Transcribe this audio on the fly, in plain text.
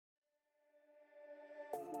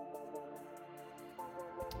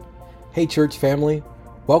Hey church family,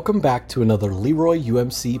 welcome back to another Leroy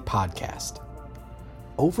UMC podcast.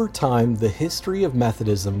 Over time, the history of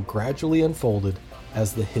Methodism gradually unfolded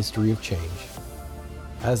as the history of change.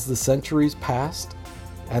 As the centuries passed,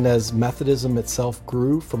 and as Methodism itself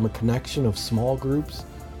grew from a connection of small groups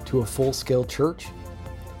to a full-scale church,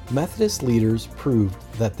 Methodist leaders proved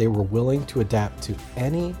that they were willing to adapt to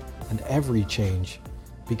any and every change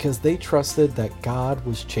because they trusted that God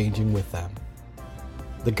was changing with them.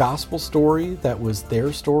 The gospel story that was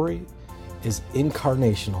their story is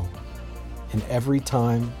incarnational in every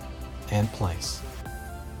time and place.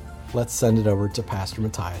 Let's send it over to Pastor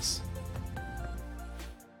Matthias.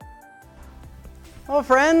 Well,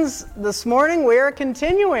 friends, this morning we are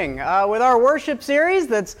continuing with our worship series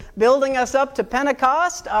that's building us up to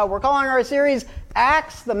Pentecost. We're calling our series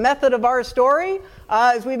Acts, the Method of Our Story.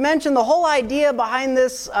 As we've mentioned, the whole idea behind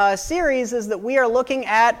this series is that we are looking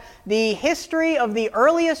at the history of the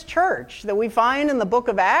earliest church that we find in the book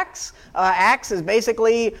of Acts. Acts is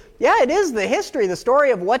basically, it is the history, the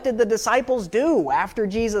story of what did the disciples do after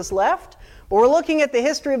Jesus left. But we're looking at the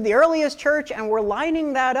history of the earliest church, and we're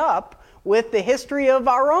lining that up with the history of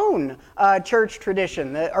our own church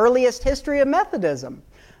tradition, the earliest history of Methodism.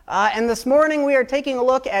 And this morning we are taking a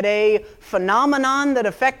look at a phenomenon that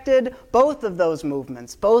affected both of those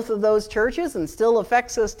movements, both of those churches, and still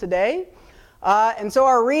affects us today. And so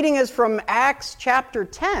our reading is from Acts chapter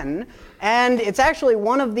 10, and it's actually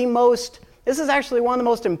one of the most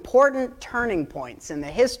important turning points in the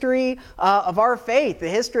history of our faith, the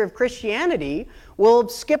history of Christianity. We'll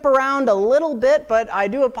skip around a little bit, but I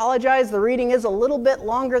do apologize. The reading is a little bit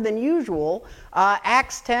longer than usual.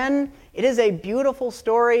 Acts 10, it is a beautiful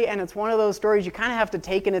story, and it's one of those stories you kind of have to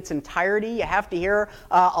take in its entirety. You have to hear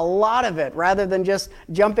a lot of it rather than just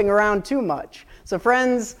jumping around too much. So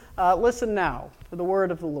friends, listen now for the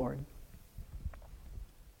word of the Lord.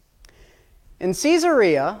 In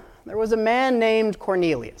Caesarea, there was a man named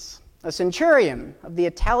Cornelius, a centurion of the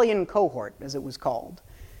Italian cohort, as it was called.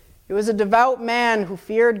 He was a devout man who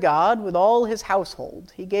feared God with all his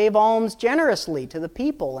household. He gave alms generously to the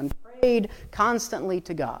people and prayed constantly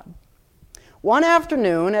to God. One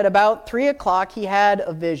afternoon, at about 3 o'clock, he had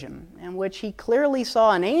a vision in which he clearly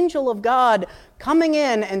saw an angel of God coming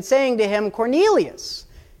in and saying to him, "Cornelius."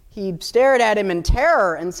 He stared at him in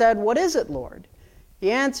terror and said, "What is it, Lord?"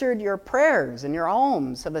 He answered, "Your prayers and your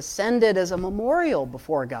alms have ascended as a memorial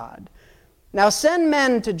before God. Now send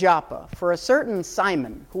men to Joppa for a certain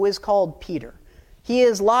Simon, who is called Peter. He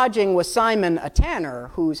is lodging with Simon, a tanner,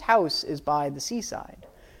 whose house is by the seaside."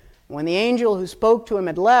 When the angel who spoke to him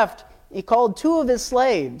had left, he called 2 of his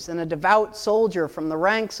slaves and a devout soldier from the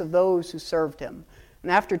ranks of those who served him.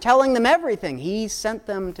 And after telling them everything, he sent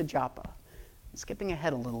them to Joppa. Skipping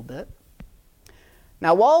ahead a little bit.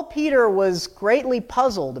 Now, while Peter was greatly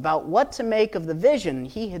puzzled about what to make of the vision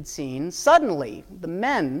he had seen, suddenly the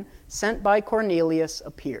men sent by Cornelius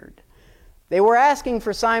appeared. They were asking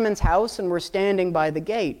for Simon's house and were standing by the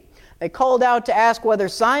gate. They called out to ask whether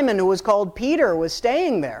Simon, who was called Peter, was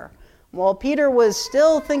staying there. While Peter was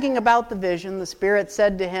still thinking about the vision, the Spirit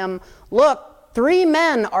said to him, "Look, 3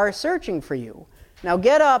 men are searching for you. Now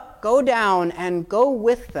get up, go down, and go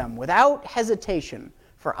with them without hesitation,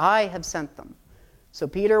 for I have sent them." So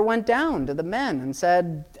Peter went down to the men and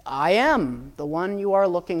said, "I am the one you are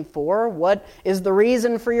looking for. What is the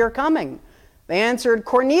reason for your coming?" They answered,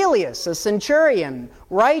 "Cornelius, a centurion,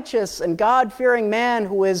 righteous and God-fearing man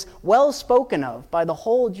who is well spoken of by the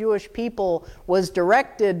whole Jewish people, was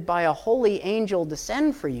directed by a holy angel to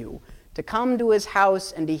send for you, to come to his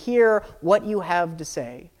house and to hear what you have to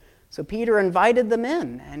say." So Peter invited them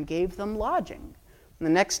in and gave them lodging. The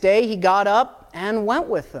next day he got up and went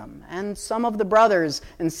with them, and some of the brothers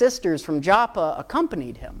and sisters from Joppa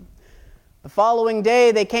accompanied him. The following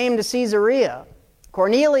day they came to Caesarea.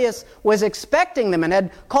 Cornelius was expecting them and had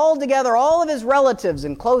called together all of his relatives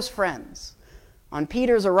and close friends. On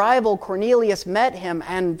Peter's arrival, Cornelius met him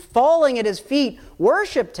and, falling at his feet,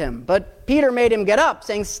 worshipped him. But Peter made him get up,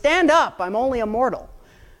 saying, "Stand up, I'm only a mortal."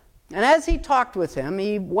 And as he talked with him,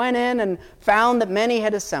 he went in and found that many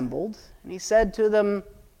had assembled. And he said to them,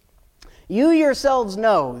 "You yourselves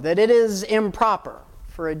know that it is improper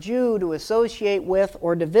for a Jew to associate with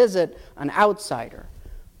or to visit an outsider.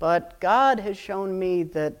 But God has shown me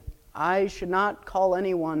that I should not call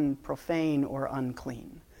anyone profane or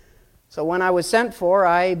unclean. So when I was sent for,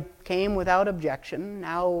 I came without objection.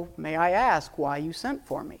 Now may I ask why you sent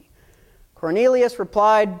for me?" Cornelius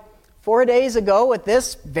replied, 4 days ago at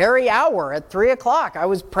this very hour, at 3 o'clock, I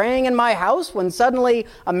was praying in my house when suddenly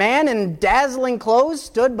a man in dazzling clothes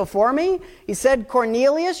stood before me. He said,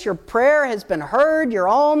 Cornelius, your prayer has been heard, your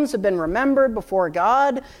alms have been remembered before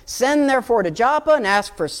God. Send therefore to Joppa and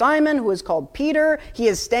ask for Simon, who is called Peter. He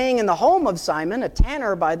is staying in the home of Simon, a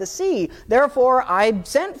tanner by the sea. Therefore I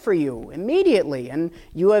sent for you immediately, and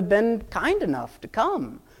you have been kind enough to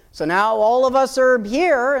come. So now all of us are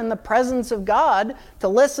here in the presence of God to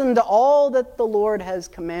listen to all that the Lord has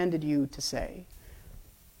commanded you to say.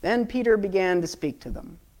 Then Peter began to speak to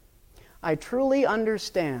them. I truly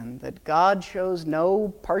understand that God shows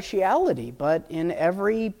no partiality, but in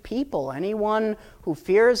every people, anyone who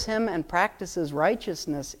fears him and practices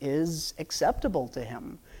righteousness is acceptable to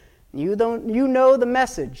him. You know the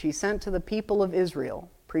message he sent to the people of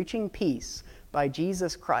Israel, preaching peace by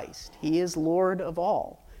Jesus Christ. He is Lord of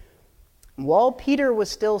all. While Peter was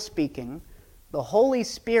still speaking, the Holy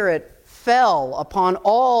Spirit fell upon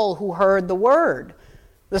all who heard the word.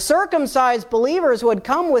 The circumcised believers who had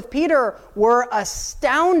come with Peter were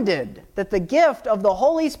astounded that the gift of the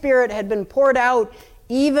Holy Spirit had been poured out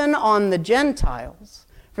even on the Gentiles,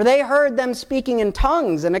 for they heard them speaking in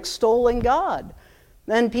tongues and extolling God.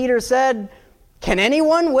 Then Peter said, Can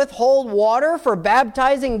anyone withhold water for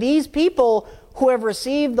baptizing these people who have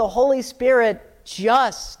received the Holy Spirit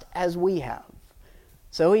just as we have?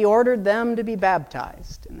 So he ordered them to be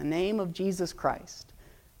baptized in the name of Jesus Christ.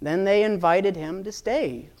 Then they invited him to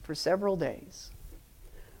stay for several days.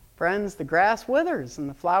 Friends, the grass withers and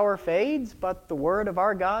the flower fades, but the word of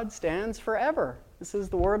our God stands forever. This is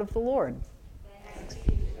the word of the Lord. Thanks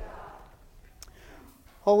be to God.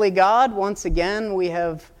 Holy God, once again we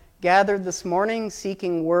have gathered this morning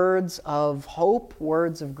seeking words of hope,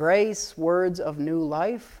 words of grace, words of new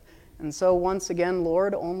life. And so once again,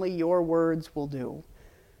 Lord, only your words will do.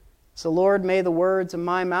 So Lord, may the words of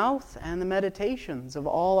my mouth and the meditations of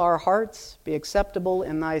all our hearts be acceptable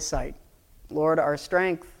in thy sight. Lord, our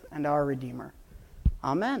strength and our Redeemer.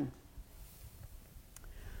 Amen.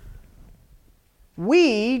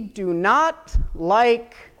 We do not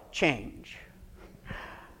like change.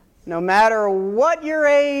 No matter what your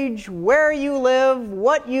age, where you live,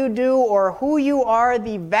 what you do, or who you are,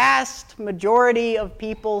 the vast majority of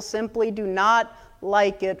people simply do not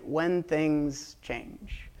like it when things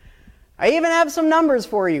change. I even have some numbers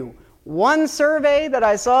for you. One survey that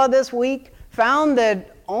I saw this week found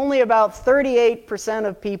that only about 38%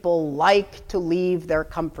 of people like to leave their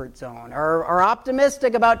comfort zone, or are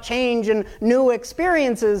optimistic about change and new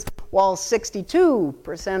experiences, while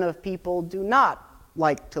 62% of people do not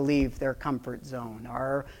like to leave their comfort zone,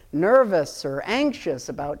 are nervous or anxious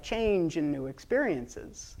about change and new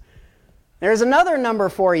experiences. There's another number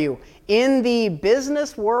for you. In the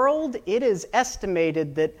business world, it is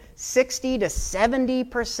estimated that 60 to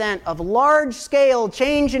 70% of large-scale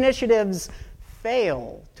change initiatives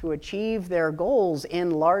fail to achieve their goals, in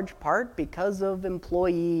large part because of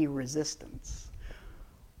employee resistance.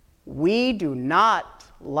 We do not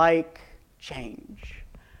like change.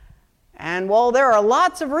 And while there are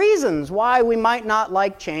lots of reasons why we might not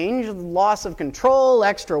like change, loss of control,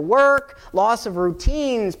 extra work, loss of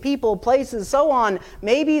routines, people, places, so on,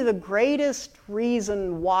 maybe the greatest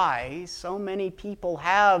reason why so many people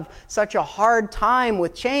have such a hard time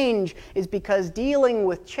with change is because dealing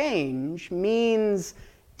with change means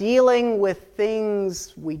dealing with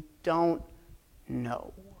things we don't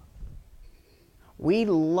know. We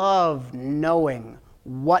love knowing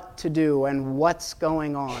what to do and what's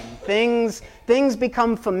going on. Things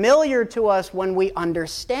become familiar to us when we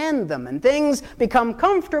understand them, and things become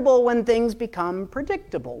comfortable when things become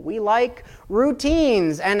predictable. We like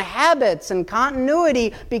routines and habits and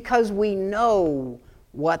continuity because we know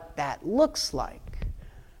what that looks like.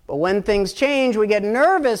 But when things change, we get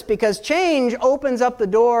nervous because change opens up the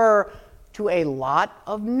door to a lot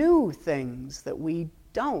of new things that we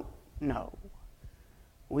don't know.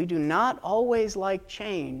 We do not always like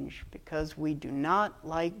change because we do not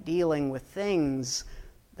like dealing with things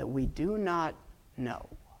that we do not know.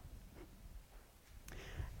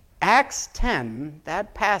 Acts 10,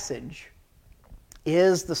 that passage,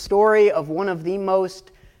 is the story of one of the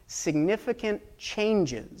most significant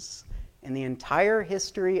changes in the entire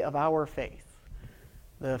history of our faith.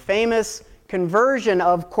 The famous conversion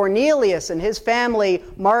of Cornelius and his family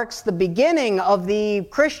marks the beginning of the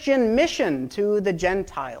Christian mission to the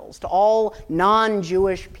Gentiles, to all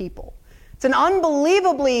non-Jewish people. It's an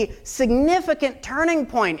unbelievably significant turning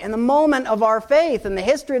point in the moment of our faith in the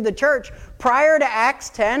history of the church. Prior to Acts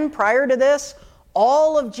 10, prior to this,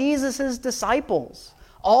 all of Jesus' disciples,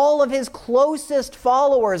 All of his closest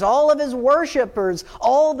followers, all of his worshipers,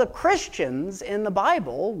 all the Christians in the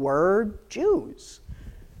Bible were Jews.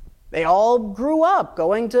 They all grew up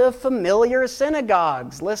going to familiar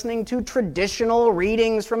synagogues, listening to traditional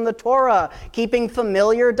readings from the Torah, keeping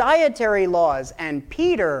familiar dietary laws, and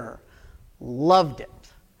Peter loved it.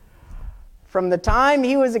 From the time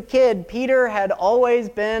he was a kid, Peter had always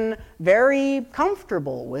been very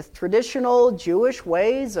comfortable with traditional Jewish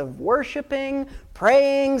ways of worshiping,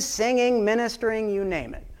 praying, singing, ministering, you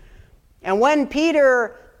name it. And when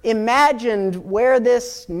Peter imagined where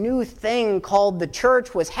this new thing called the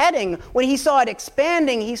church was heading, when he saw it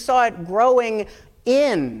expanding, he saw it growing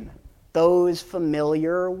in those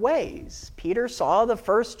familiar ways. Peter saw the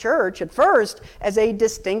first church at first as a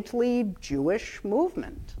distinctly Jewish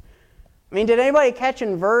movement. I mean, did anybody catch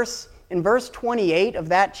in verse 28 of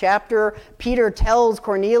that chapter, Peter tells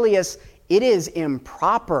Cornelius, it is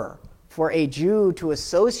improper for a Jew to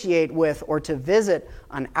associate with or to visit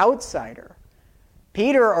an outsider.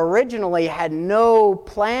 Peter originally had no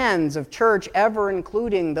plans of church ever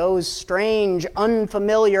including those strange,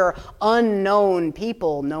 unfamiliar, unknown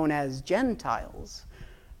people known as Gentiles.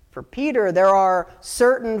 For Peter, there are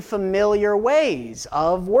certain familiar ways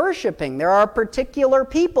of worshiping. There are particular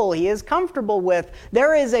people he is comfortable with.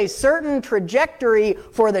 There is a certain trajectory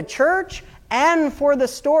for the church and for the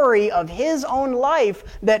story of his own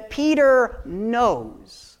life that Peter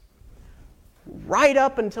knows, right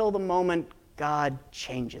up until the moment God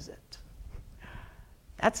changes it.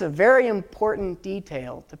 That's a very important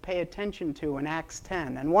detail to pay attention to in Acts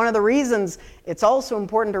 10. And one of the reasons it's also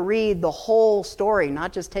important to read the whole story,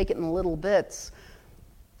 not just take it in little bits.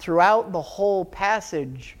 Throughout the whole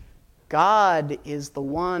passage, God is the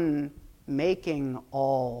one making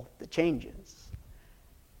all the changes.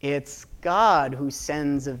 It's God who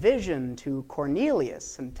sends a vision to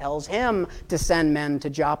Cornelius and tells him to send men to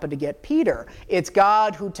Joppa to get Peter. It's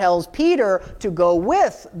God who tells Peter to go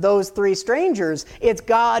with those three strangers. It's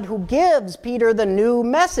God who gives Peter the new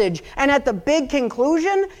message. And at the big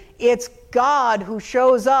conclusion, it's God who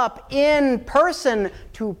shows up in person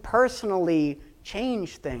to personally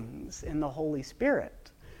change things in the Holy Spirit.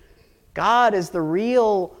 God is the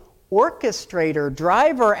real orchestrator,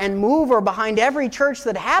 driver, and mover behind every church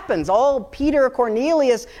that happens. All Peter,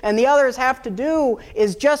 Cornelius, and the others have to do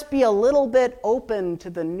is just be a little bit open to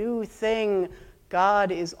the new thing God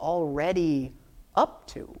is already up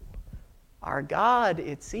to. Our God,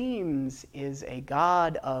 it seems, is a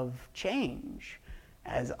God of change,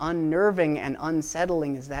 as unnerving and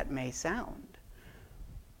unsettling as that may sound.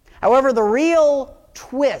 However, the real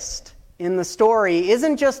twist in the story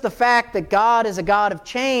isn't just the fact that God is a God of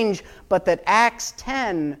change, but that Acts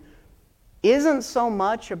 10 isn't so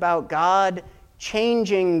much about God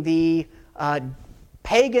changing the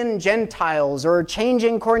pagan Gentiles, or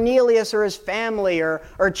changing Cornelius or his family,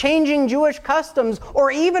 or changing Jewish customs,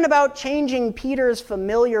 or even about changing Peter's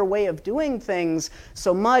familiar way of doing things,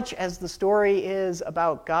 so much as the story is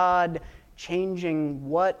about God changing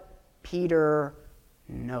what Peter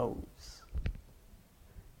knows.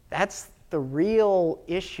 That's the real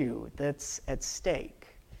issue that's at stake.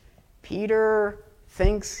 Peter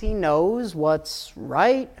thinks he knows what's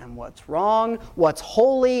right and what's wrong, what's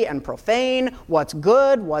holy and profane, what's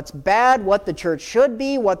good, what's bad, what the church should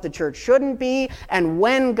be, what the church shouldn't be. And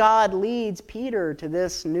when God leads Peter to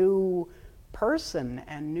this new person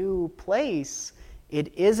and new place,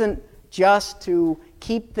 it isn't just to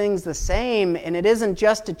keep things the same, and it isn't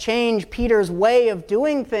just to change Peter's way of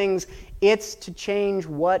doing things, it's to change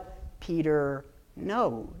what Peter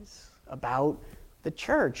knows about the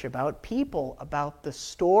church, about people, about the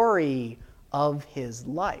story of his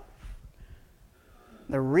life.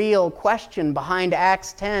 The real question behind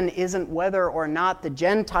Acts 10 isn't whether or not the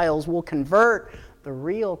Gentiles will convert. The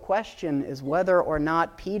real question is whether or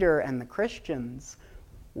not Peter and the Christians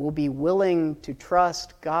will be willing to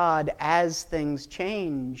trust God as things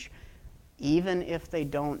change, even if they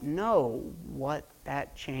don't know what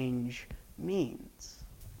that change means.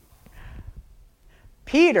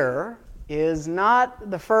 Peter is not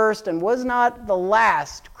the first and was not the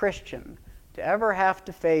last Christian to ever have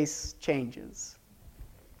to face changes.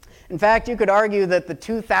 In fact, you could argue that the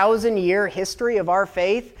 2,000-year history of our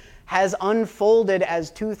faith has unfolded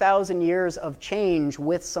as 2,000 years of change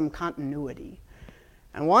with some continuity.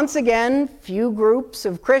 And once again, few groups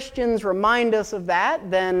of Christians remind us of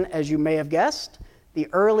that than, as you may have guessed, the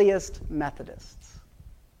earliest Methodists.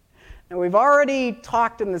 Now, we've already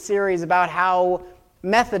talked in the series about how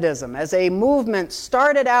Methodism, as a movement,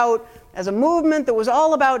 started out as a movement that was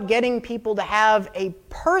all about getting people to have a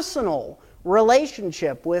personal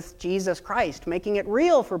relationship with Jesus Christ, making it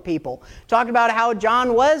real for people. Talked about how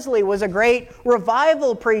John Wesley was a great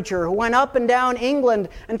revival preacher who went up and down England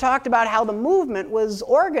and talked about how the movement was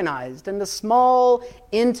organized into small,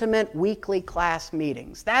 intimate, weekly class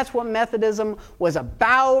meetings. That's what Methodism was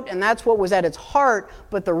about, and that's what was at its heart,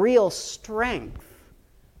 but the real strength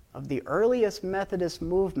of the earliest Methodist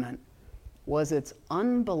movement was its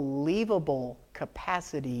unbelievable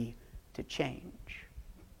capacity to change.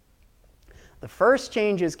 The first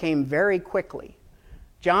changes came very quickly.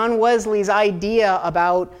 John Wesley's idea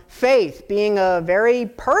about faith being a very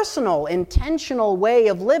personal, intentional way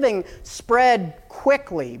of living spread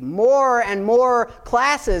quickly. More and more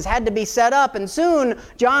classes had to be set up, and soon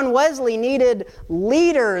John Wesley needed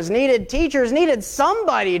leaders, needed teachers, needed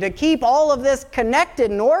somebody to keep all of this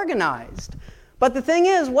connected and organized. But the thing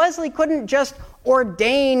is, Wesley couldn't just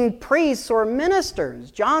ordain priests or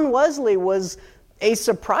ministers. John Wesley was a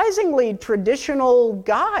surprisingly traditional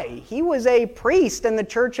guy. He was a priest in the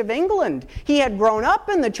Church of England. He had grown up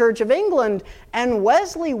in the Church of England, and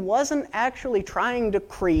Wesley wasn't actually trying to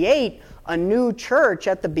create a new church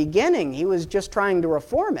at the beginning. He was just trying to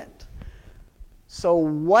reform it. So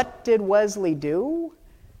what did Wesley do?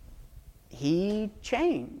 He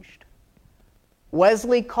changed.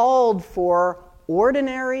 Wesley called for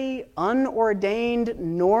ordinary, unordained,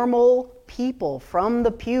 normal people from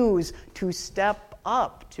the pews to step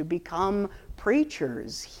up, to become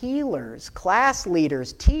preachers, healers, class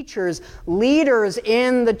leaders, teachers, leaders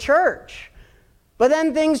in the church. But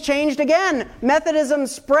then things changed again. Methodism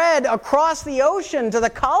spread across the ocean to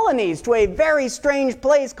the colonies, to a very strange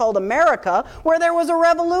place called America, where there was a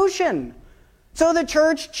revolution. So the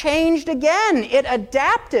church changed again. It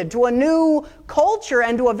adapted to a new culture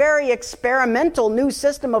and to a very experimental new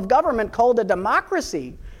system of government called a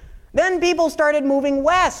democracy. Then people started moving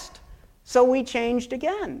west, so we changed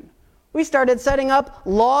again. We started setting up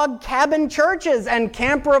log cabin churches and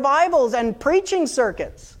camp revivals and preaching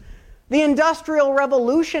circuits. The Industrial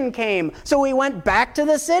Revolution came, so we went back to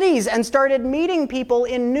the cities and started meeting people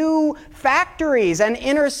in new factories and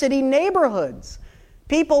inner city neighborhoods.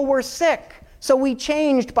 People were sick, so we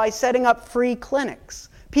changed by setting up free clinics.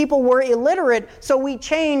 People were illiterate, so we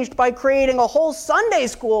changed by creating a whole Sunday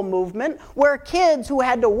school movement where kids who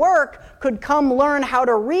had to work could come learn how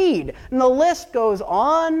to read. And the list goes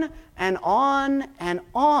on and on and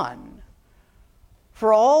on.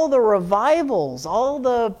 For all the revivals, all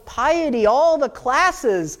the piety, all the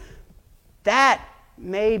classes, that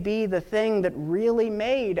may be the thing that really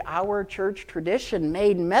made our church tradition,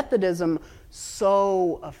 made Methodism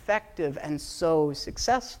so effective and so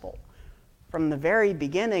successful. From the very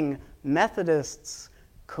beginning, Methodists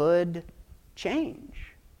could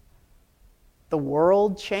change. The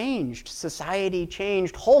world changed, society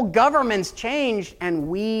changed, whole governments changed, and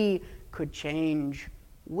we could change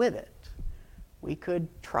with it. We could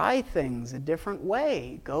try things a different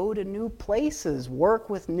way, go to new places, work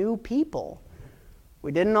with new people.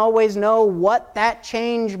 We didn't always know what that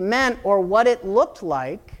change meant or what it looked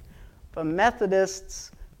like, but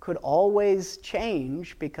Methodists could always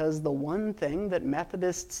change, because the one thing that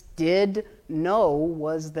Methodists did know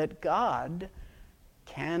was that God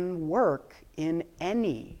can work in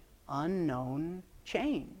any unknown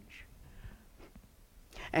change.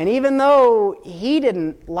 And even though he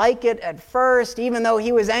didn't like it at first, even though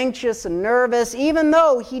he was anxious and nervous, even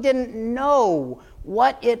though he didn't know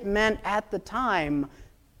what it meant at the time,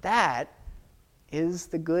 that is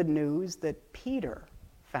the good news that Peter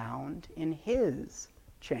found in his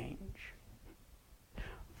change.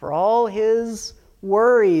 For all his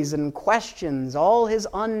worries and questions, all his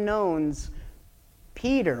unknowns,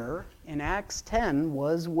 Peter, in Acts 10,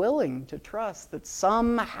 was willing to trust that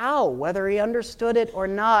somehow, whether he understood it or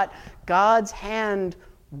not, God's hand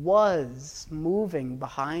was moving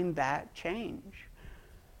behind that change.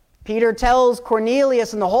 Peter tells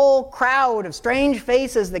Cornelius and the whole crowd of strange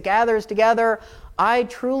faces that gathers together, "I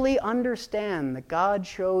truly understand that God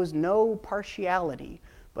shows no partiality,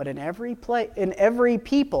 but in every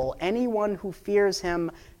people, anyone who fears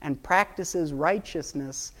him and practices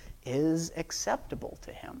righteousness is acceptable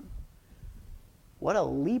to him." What a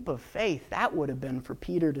leap of faith that would have been for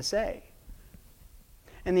Peter to say.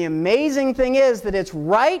 And the amazing thing is that it's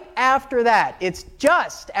right after that, it's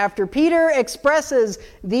just after Peter expresses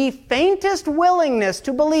the faintest willingness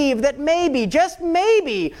to believe that maybe, just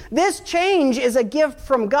maybe, this change is a gift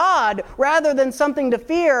from God rather than something to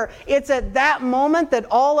fear. It's at that moment that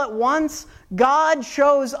all at once God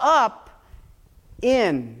shows up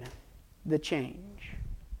in the change.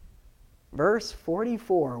 Verse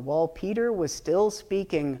 44, while Peter was still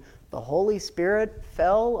speaking, the Holy Spirit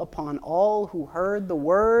fell upon all who heard the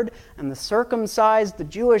word, and the circumcised, the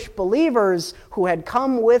Jewish believers who had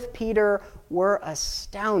come with Peter, were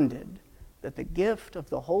astounded that the gift of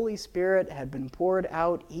the Holy Spirit had been poured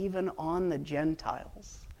out even on the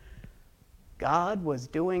Gentiles. God was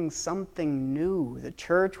doing something new. The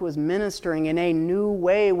church was ministering in a new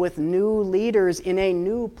way with new leaders in a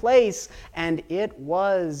new place, and it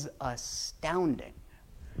was astounding.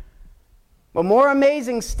 But more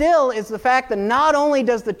amazing still is the fact that not only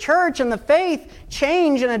does the church and the faith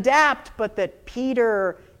change and adapt, but that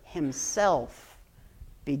Peter himself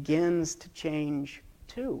begins to change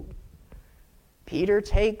too. Peter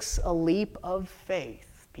takes a leap of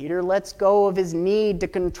faith. Peter lets go of his need to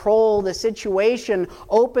control the situation,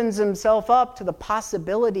 opens himself up to the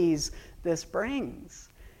possibilities this brings.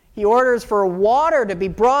 He orders for water to be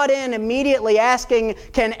brought in immediately, asking,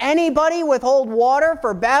 "Can anybody withhold water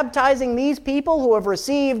for baptizing these people who have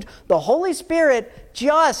received the Holy Spirit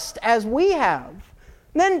just as we have?"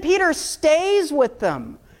 And then Peter stays with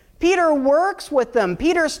them. Peter works with them.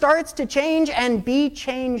 Peter starts to change and be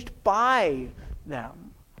changed by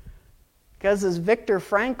them. Because as Viktor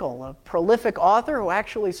Frankl, a prolific author who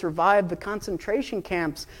actually survived the concentration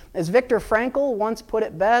camps, as Viktor Frankl once put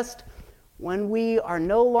it best, when we are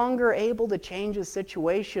no longer able to change a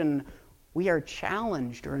situation, we are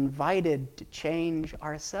challenged or invited to change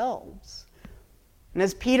ourselves. And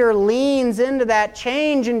as Peter leans into that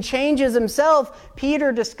change and changes himself,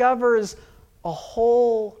 Peter discovers a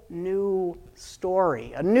whole new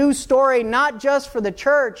story. A new story not just for the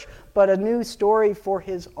church, but a new story for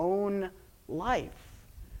his own life.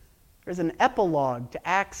 There's an epilogue to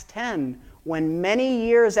Acts 10 when many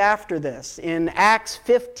years after this, in Acts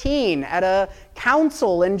 15, at a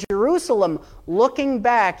council in Jerusalem, looking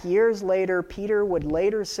back years later, Peter would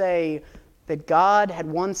later say that God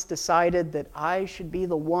had once decided that I should be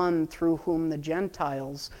the one through whom the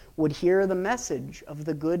Gentiles would hear the message of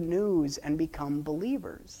the good news and become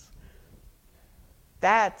believers.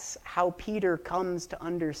 That's how Peter comes to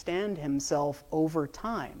understand himself over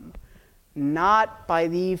time. Not by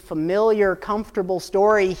the familiar, comfortable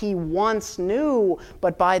story he once knew,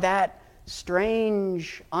 but by that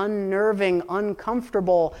strange, unnerving,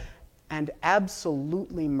 uncomfortable, and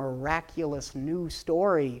absolutely miraculous new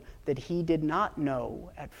story that he did not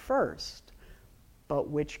know at first, but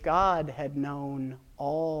which God had known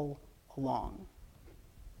all along.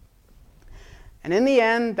 And in the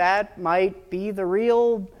end, that might be the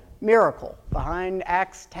real miracle behind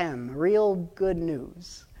Acts 10, the real good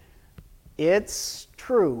news. It's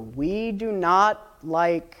true, we do not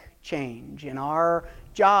like change in our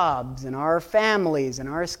jobs, in our families, in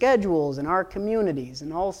our schedules, in our communities,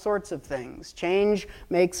 and all sorts of things. Change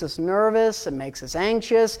makes us nervous, it makes us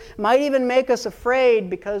anxious, it might even make us afraid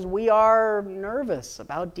because we are nervous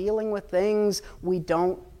about dealing with things we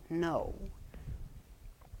don't know.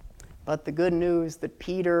 But the good news that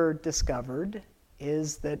Peter discovered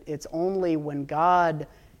is that it's only when God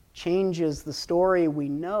changes the story we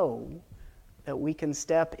know that we can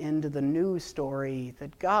step into the new story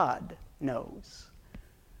that God knows.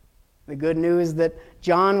 The good news that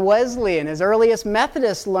John Wesley and his earliest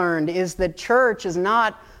Methodists learned is that church is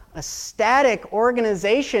not a static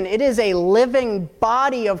organization. It is a living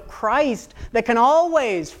body of Christ that can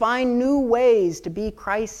always find new ways to be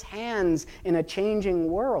Christ's hands in a changing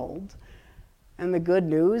world. And the good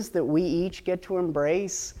news that we each get to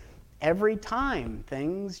embrace every time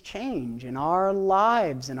things change in our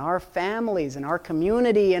lives, in our families, in our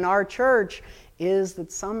community, in our church, is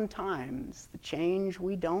that sometimes the change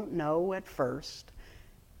we don't know at first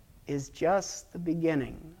is just the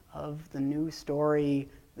beginning of the new story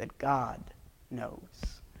that God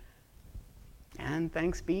knows. And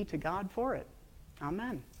thanks be to God for it.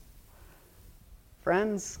 Amen.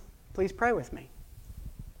 Friends, please pray with me.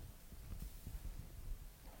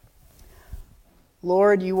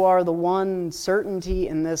 Lord, you are the one certainty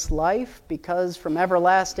in this life because from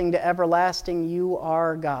everlasting to everlasting you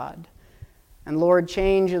are God. And Lord,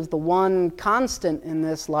 change is the one constant in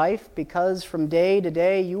this life because from day to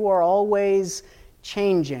day you are always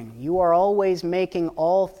changing. You are always making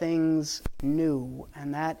all things new,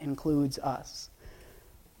 and that includes us.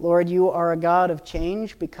 Lord, you are a God of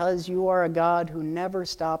change because you are a God who never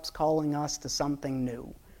stops calling us to something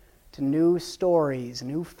new. To new stories,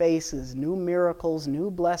 new faces, new miracles, new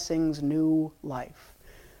blessings, new life.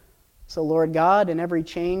 So, Lord God, in every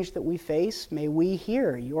change that we face, may we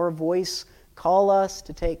hear your voice call us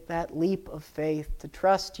to take that leap of faith, to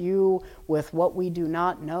trust you with what we do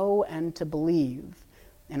not know, and to believe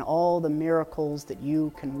in all the miracles that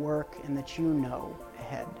you can work and that you know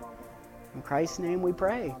ahead. In Christ's name we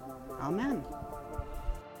pray. Amen.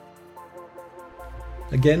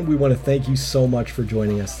 Again, we want to thank you so much for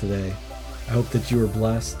joining us today. I hope that you are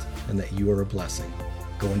blessed and that you are a blessing.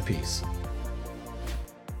 Go in peace.